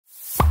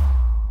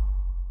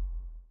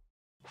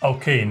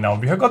Okay, now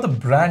we have got the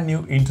brand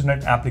new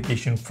internet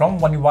application from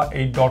One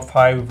UI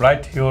 8.5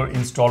 right here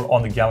installed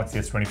on the Galaxy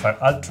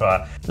S25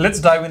 Ultra. Let's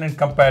dive in and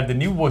compare the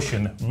new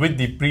version with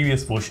the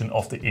previous version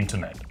of the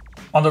internet.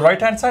 On the right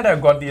hand side,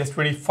 I've got the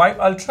S25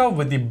 Ultra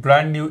with the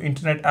brand new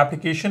internet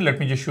application. Let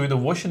me just show you the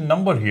version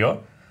number here.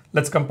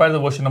 Let's compare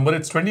the version number.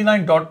 It's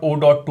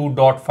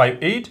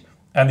 29.0.2.58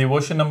 and the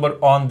version number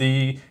on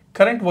the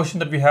current version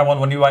that we have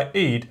on One UI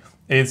 8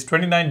 is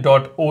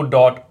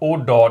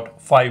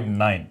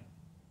 29.0.0.59.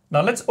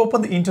 Now let's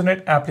open the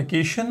internet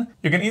application.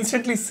 You can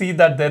instantly see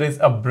that there is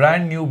a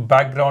brand new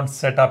background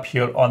setup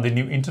here on the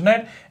new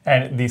internet,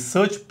 and the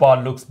search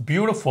bar looks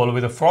beautiful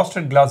with a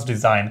frosted glass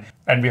design,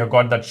 and we have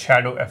got that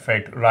shadow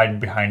effect right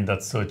behind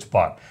that search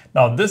bar.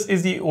 Now this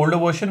is the older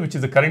version, which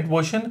is the current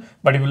version,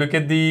 but if you look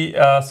at the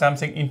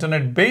Samsung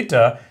Internet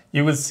Beta,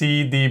 you will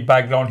see the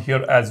background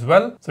here as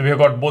well. So we have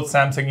got both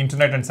Samsung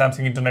Internet and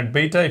Samsung Internet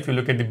Beta. If you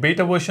look at the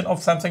beta version of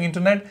Samsung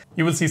Internet,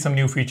 you will see some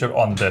new feature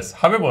on this.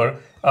 However,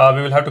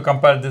 we will have to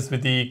compare this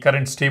with the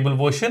current stable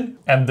version,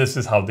 and this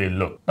is how they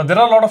look. Now there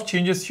are a lot of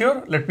changes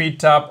here. Let me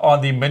tap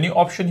on the menu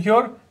option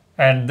here.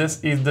 And this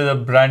is the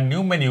brand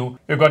new menu.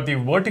 We've got the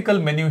vertical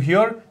menu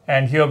here,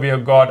 and here we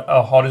have got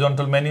a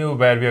horizontal menu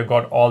where we have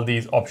got all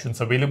these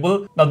options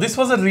available. Now this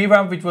was a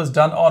revamp which was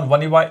done on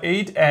One UI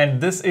 8,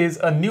 and this is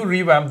a new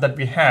revamp that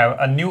we have,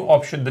 a new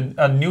option,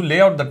 a new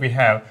layout that we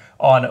have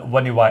on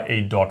One UI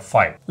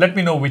 8.5. Let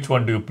me know which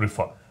one do you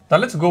prefer. Now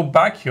let's go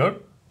back here.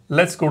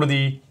 Let's go to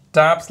the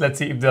tabs. Let's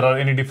see if there are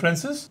any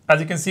differences. As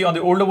you can see on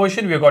the older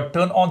version, we have got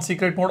turn on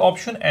secret mode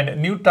option and a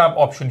new tab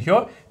option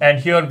here. And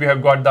here we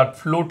have got that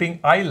floating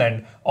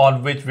island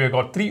on which we have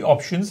got three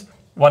options.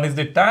 One is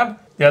the tab,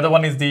 the other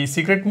one is the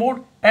secret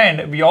mode,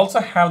 and we also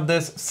have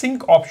this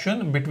sync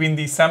option between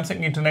the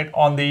Samsung Internet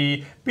on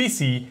the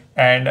PC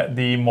and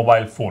the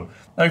mobile phone.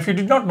 Now, if you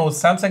did not know,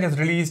 Samsung has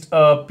released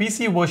a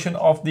PC version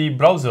of the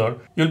browser.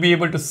 You'll be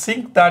able to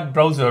sync that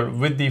browser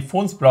with the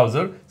phone's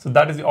browser. So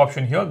that is the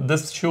option here.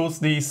 This shows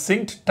the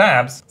synced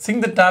tabs.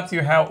 Sync the tabs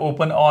you have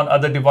open on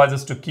other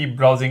devices to keep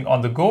browsing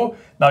on the go.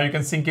 Now you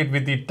can sync it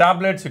with the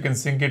tablets, you can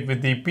sync it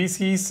with the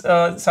PC's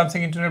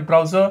Samsung Internet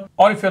browser,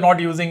 or if you're not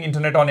using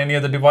internet on any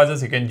other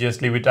devices, you can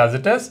just leave it as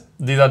it is.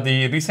 These are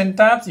the recent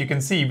tabs. You can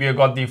see we have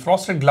got the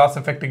frosted glass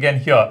effect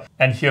again here,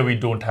 and here we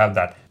don't have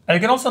that. And you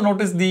can also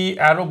notice the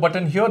arrow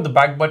button here, the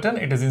back button,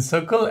 it is in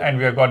circle, and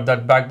we have got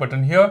that back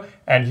button here,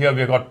 and here we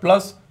have got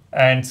plus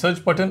and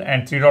search button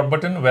and three dot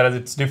button, whereas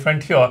it's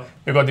different here.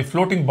 We've got the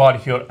floating bar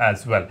here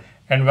as well.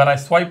 And when I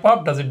swipe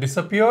up, does it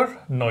disappear?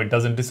 No, it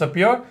doesn't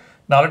disappear.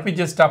 Now let me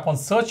just tap on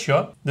search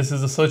here. This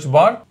is the search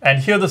bar,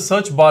 and here the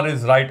search bar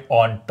is right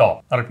on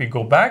top. Now let me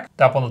go back,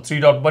 tap on the three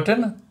dot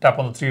button, tap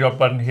on the three dot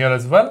button here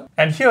as well.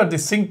 And here the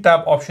sync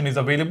tab option is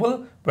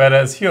available,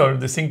 whereas here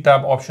the sync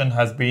tab option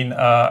has been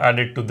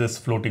added to this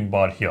floating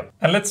bar here.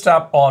 And let's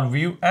tap on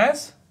view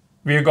as.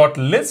 We have got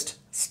list,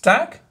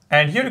 stack,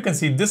 and here you can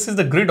see this is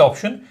the grid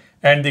option.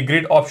 And the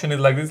grid option is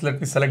like this. Let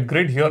me select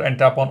grid here and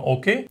tap on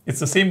OK. It's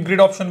the same grid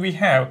option we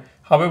have.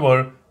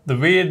 However, the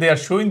way they are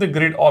showing the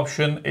grid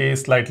option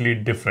is slightly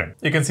different.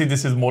 You can see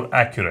this is more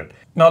accurate.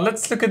 Now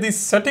let's look at these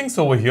settings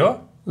over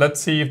here.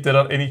 Let's see if there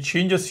are any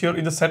changes here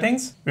in the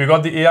settings. We've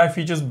got the AI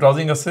features,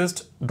 browsing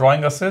assist,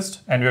 drawing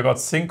assist, and we've got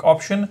sync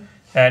option.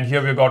 And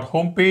here we've got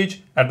home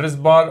page, address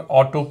bar,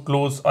 auto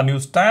close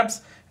unused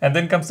tabs. And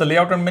then comes the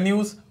layout and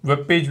menus,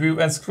 web page view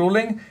and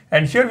scrolling.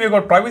 And here we've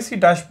got privacy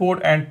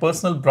dashboard and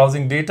personal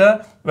browsing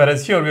data.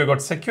 Whereas here we've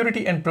got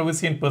security and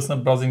privacy and personal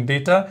browsing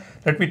data.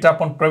 Let me tap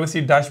on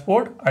privacy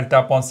dashboard. I'll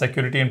tap on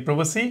security and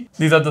privacy.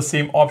 These are the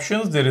same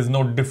options. There is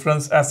no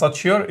difference as such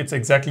here. It's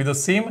exactly the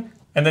same.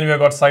 And then we have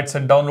got sites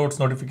and downloads,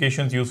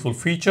 notifications, useful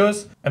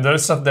features, and the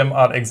rest of them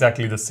are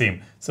exactly the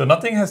same. So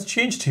nothing has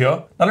changed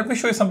here. Now let me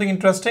show you something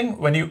interesting.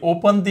 When you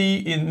open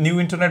the new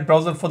internet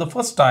browser for the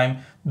first time,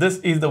 this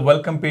is the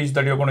welcome page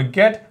that you're going to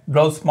get.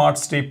 Browse smart,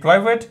 stay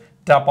private.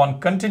 Tap on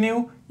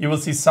continue. You will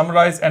see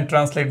summarize and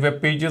translate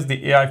web pages,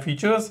 the AI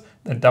features.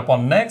 Then tap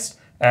on next.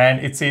 And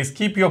it says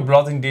keep your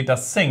browsing data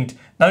synced.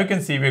 Now you can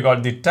see we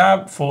got the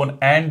tab, phone,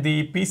 and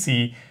the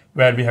PC,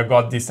 where we have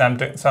got the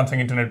Samsung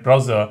Internet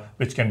browser,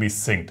 which can be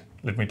synced.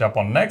 Let me tap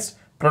on next,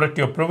 protect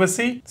your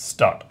privacy,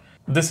 start.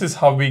 This is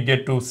how we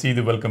get to see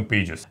the welcome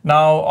pages.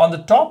 Now on the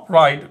top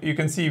right, you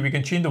can see we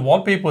can change the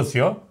wallpapers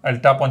here. I'll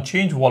tap on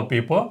change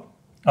wallpaper,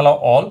 allow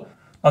all.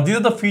 Now these are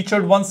the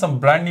featured ones, some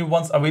brand new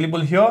ones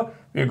available here.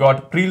 We've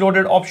got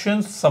preloaded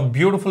options, some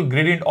beautiful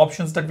gradient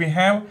options that we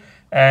have.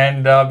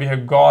 And we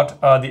have got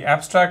the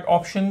abstract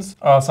options.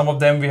 Some of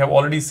them we have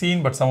already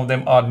seen, but some of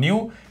them are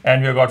new.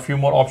 And we have got a few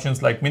more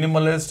options like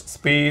minimalist,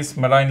 space,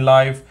 marine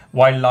life,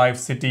 wildlife,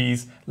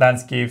 cities,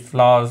 landscape,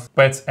 flowers,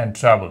 pets, and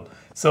travel.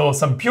 So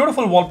some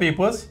beautiful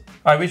wallpapers.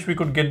 I wish we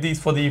could get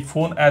these for the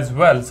phone as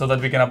well, so that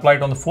we can apply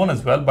it on the phone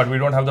as well, but we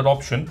don't have that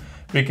option.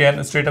 We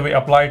can straight away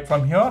apply it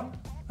from here.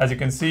 As you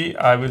can see,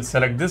 I will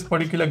select this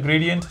particular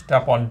gradient,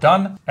 tap on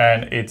done,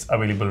 and it's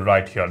available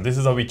right here. This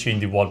is how we change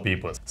the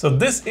wallpapers. So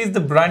this is the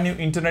brand new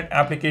internet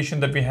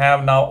application that we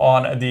have now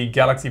on the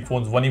Galaxy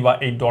phones One UI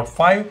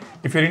 8.5.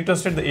 If you're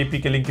interested, the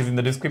APK link is in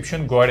the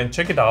description. Go ahead and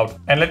check it out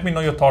and let me know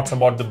your thoughts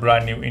about the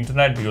brand new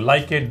internet. Do you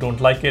like it? Don't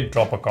like it?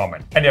 Drop a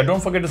comment. And yeah,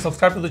 don't forget to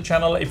subscribe to the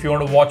channel if you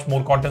want to watch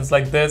more contents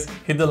like this.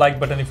 Hit the like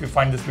button if you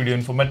find this video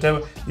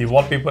informative. The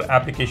wallpaper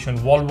application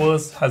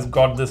Wallverse has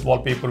got this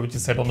wallpaper which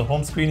is set on the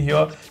home screen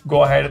here.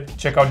 Go ahead,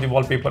 check out the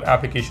wallpaper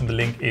application. The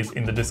link is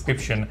in the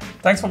description.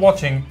 Thanks for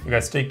watching. You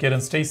guys take care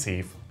and stay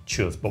safe.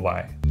 Cheers.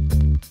 Bye-bye.